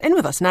In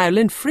with us now,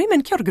 Lynn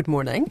Freeman. Kia ora, good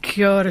morning.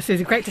 Kia ora,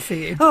 Susie. Great to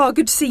see you. Oh,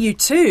 good to see you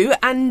too.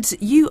 And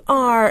you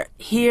are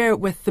here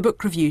with the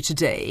book review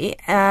today,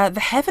 The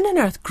Heaven and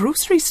Earth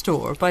Grocery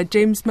Store by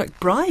James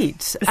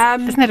McBride.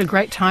 Isn't that a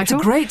great title?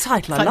 It's a great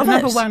title. It's I love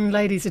like it. Number one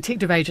ladies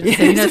detective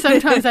agency. You know,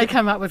 sometimes they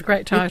come up with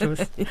great titles.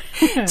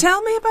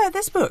 Tell me about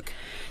this book.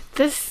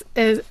 This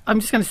is, I'm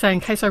just going to say, in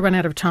case I run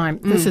out of time,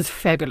 this is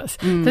fabulous.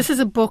 This is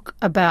a book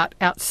about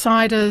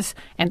outsiders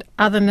and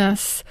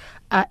otherness,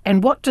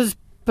 and what does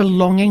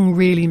belonging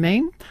really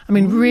mean? I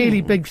mean,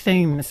 really big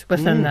themes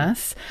within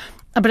this.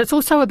 But it's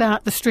also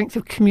about the strength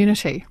of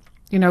community.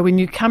 You know, when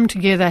you come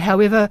together,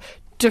 however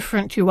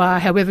different you are,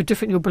 however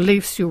different your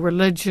beliefs, your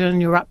religion,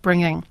 your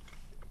upbringing,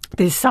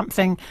 there's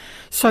something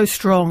so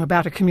strong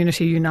about a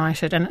community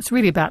united, and it's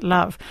really about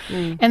love.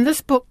 And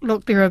this book,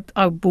 look,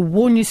 I will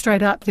warn you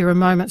straight up, there are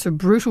moments of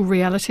brutal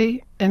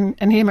reality, and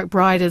here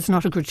McBride is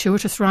not a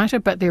gratuitous writer,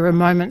 but there are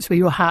moments where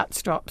your heart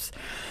stops.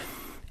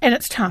 And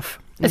it's tough.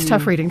 It's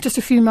tough reading. Just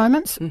a few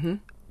moments,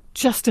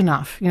 just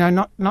enough. You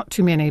know, not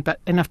too many,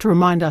 but enough to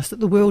remind us that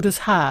the world is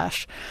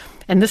harsh.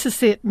 And this is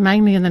set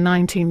mainly in the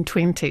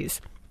 1920s.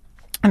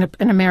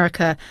 In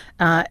America,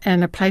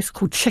 in a place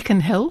called Chicken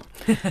Hill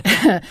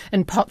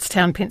in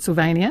Pottstown,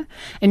 Pennsylvania.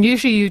 And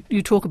usually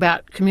you talk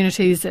about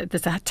communities that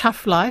there's a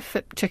tough life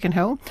at Chicken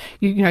Hill.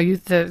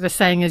 The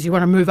saying is you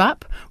want to move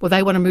up, well,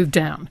 they want to move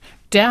down.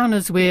 Down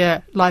is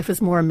where life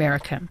is more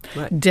American.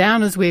 Right.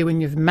 Down is where when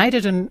you've made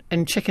it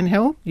in Chicken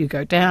Hill, you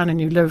go down and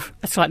you live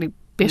a slightly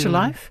better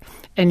life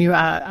and you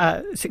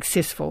are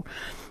successful.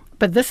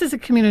 But this is a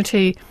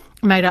community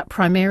made up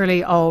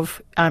primarily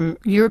of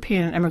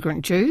European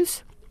immigrant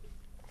Jews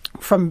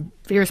from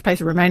various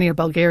places, Romania,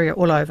 Bulgaria,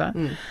 all over,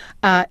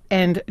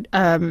 and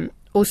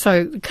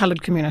also the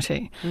coloured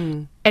community.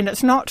 And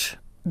it's not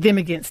them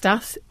against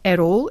us at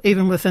all,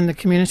 even within the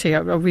community.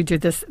 I'll read you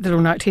this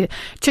little note here.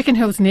 Chicken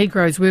Hill's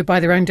Negroes were, by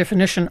their own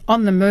definition,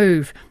 on the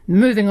move,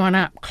 moving on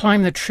up,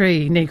 climb the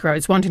tree,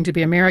 Negroes, wanting to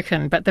be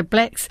American. But the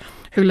blacks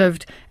who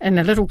lived in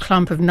a little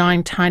clump of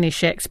 9 tiny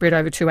shacks spread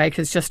over 2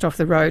 acres just off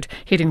the road,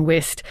 heading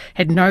west,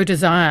 had no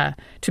desire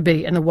to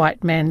be in the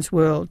white man's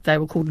world. They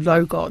were called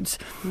low gods.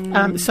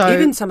 So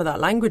even some of that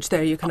language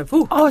there, you kind of,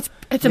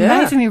 it's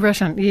amazingly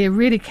written. Yeah,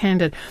 really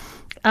candid.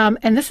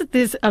 And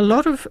there's a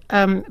lot of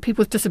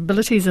people with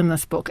disabilities in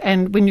this book.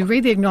 And when you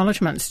read the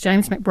acknowledgements,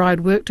 James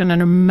McBride worked in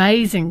an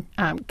amazing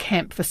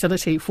camp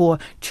facility for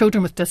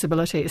children with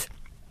disabilities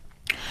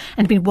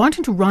and been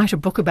wanting to write a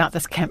book about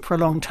this camp for a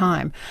long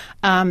time.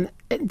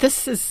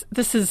 This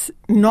is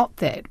not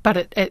that, but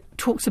it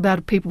talks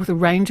about people with a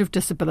range of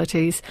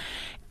disabilities.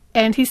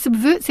 And he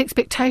subverts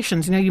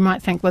expectations. You know, you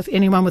might think, well,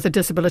 anyone with a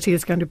disability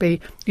is going to be,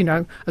 you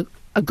know,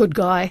 a good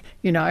guy,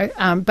 you know.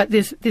 But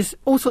there's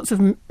all sorts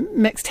of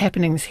mixed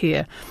happenings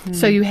here.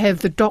 So you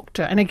have the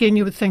doctor, and again,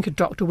 you would think a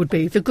doctor would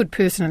be the good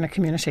person in a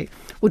community.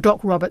 Well,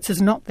 Doc Roberts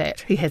is not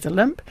that. He has a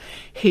limp.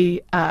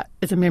 He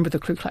is a member of the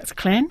Ku Klux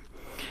Klan.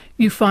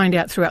 You find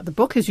out throughout the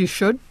book, as you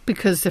should,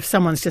 because if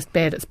someone's just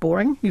bad, it's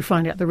boring. You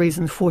find out the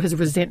reasons for his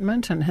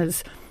resentment and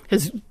his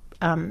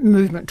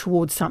movement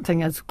towards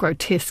something as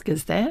grotesque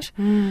as that.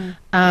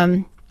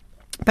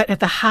 But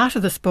at the heart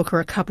of this book are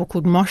a couple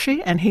called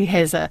Moshe, and he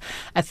has a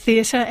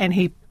theatre, and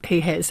he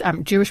has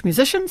Jewish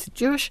musicians,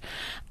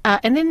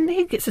 and then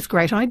he gets this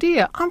great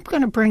idea. I'm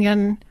going to bring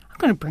in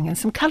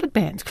some coloured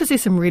bands, because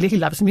he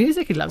loves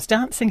music, he loves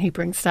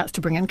dancing, starts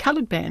to bring in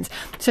coloured bands.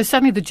 So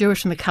suddenly the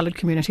Jewish and the coloured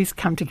communities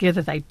come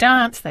together, they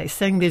dance, they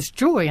sing, there's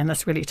joy in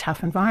this really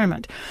tough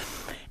environment.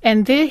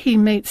 And there he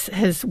meets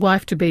his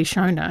wife-to-be,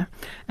 Shona,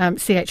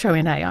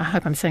 C-H-O-N-A, I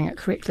hope I'm saying it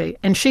correctly.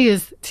 And she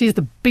is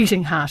the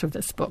beating heart of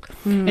this book.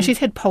 And she's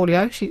had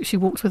polio. She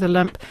walks with a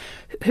limp.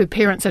 Her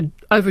parents are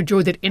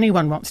overjoyed that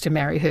anyone wants to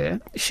marry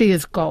her. She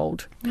is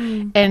gold.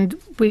 And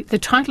the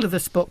title of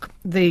this book,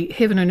 The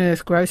Heaven and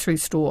Earth Grocery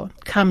Store,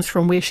 comes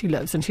from where she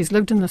lives. And she's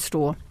lived in the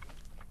store.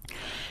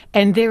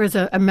 And there is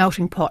a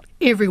melting pot.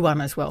 Everyone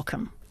is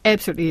welcome.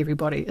 Absolutely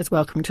everybody is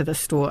welcome to this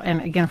store.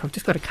 And again, if I've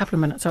just got a couple of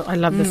minutes, I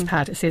love this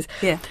part. It says,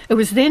 It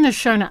was then, as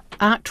Shona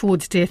arced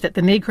towards death, that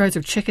the Negroes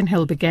of Chicken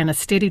Hill began a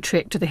steady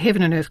trek to the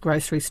Heaven and Earth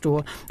Grocery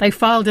Store. They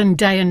filed in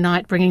day and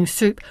night, bringing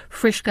soup,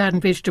 fresh garden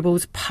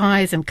vegetables,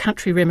 pies and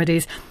country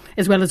remedies,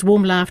 as well as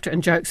warm laughter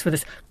and jokes for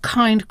this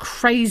kind,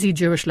 crazy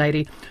Jewish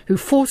lady who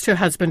forced her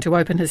husband to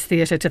open his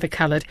theatre to the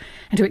coloured,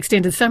 and who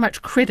extended so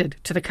much credit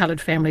to the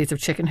coloured families of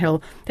Chicken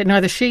Hill that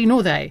neither she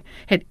nor they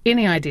had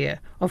any idea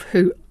of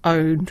who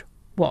owned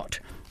what.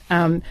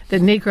 The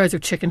Negroes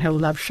of Chicken Hill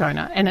love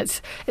Shona,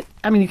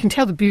 and you can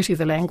tell the beauty of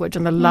the language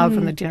and the love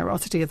and the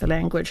generosity of the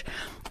language.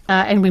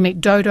 And we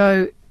meet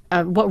Dodo.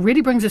 What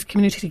really brings this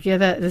community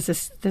together is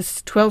this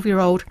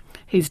 12-year-old.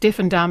 He's deaf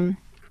and dumb.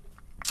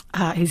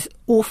 He's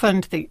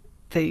orphaned.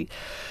 The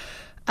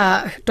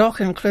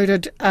doc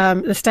included.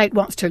 The state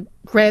wants to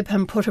grab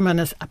him, put him in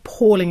this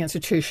appalling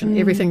institution.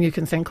 Everything you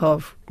can think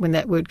of when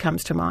that word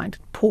comes to mind.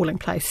 Appalling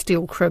place,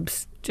 steel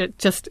cribs,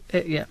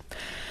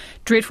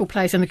 dreadful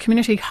place, and the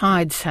community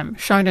hides him.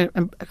 Shona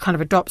kind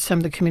of adopts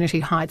him. The community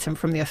hides him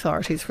from the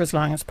authorities for as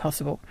long as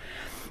possible.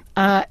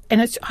 And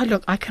it's,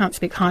 I can't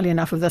speak highly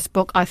enough of this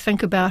book. I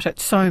think about it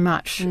so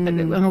much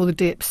in all the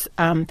depths.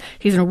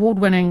 He's an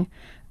award-winning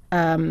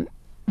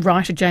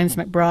writer, James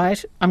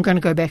McBride. I'm going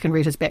to go back and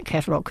read his back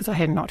catalogue because I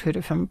had not heard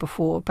of him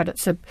before. But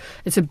it's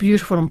a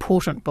beautiful,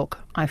 important book,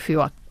 I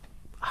feel. I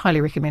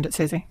highly recommend it,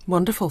 Susie.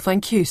 Wonderful,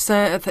 thank you.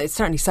 So, it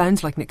certainly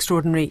sounds like an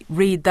extraordinary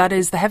read. That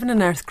is The Heaven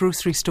and Earth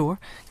Grocery Store,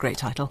 great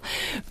title,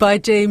 by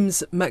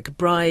James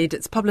McBride.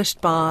 It's published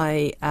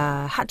by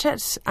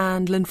Hachette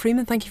and Lynn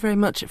Freeman. Thank you very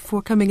much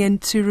for coming in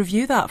to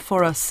review that for us.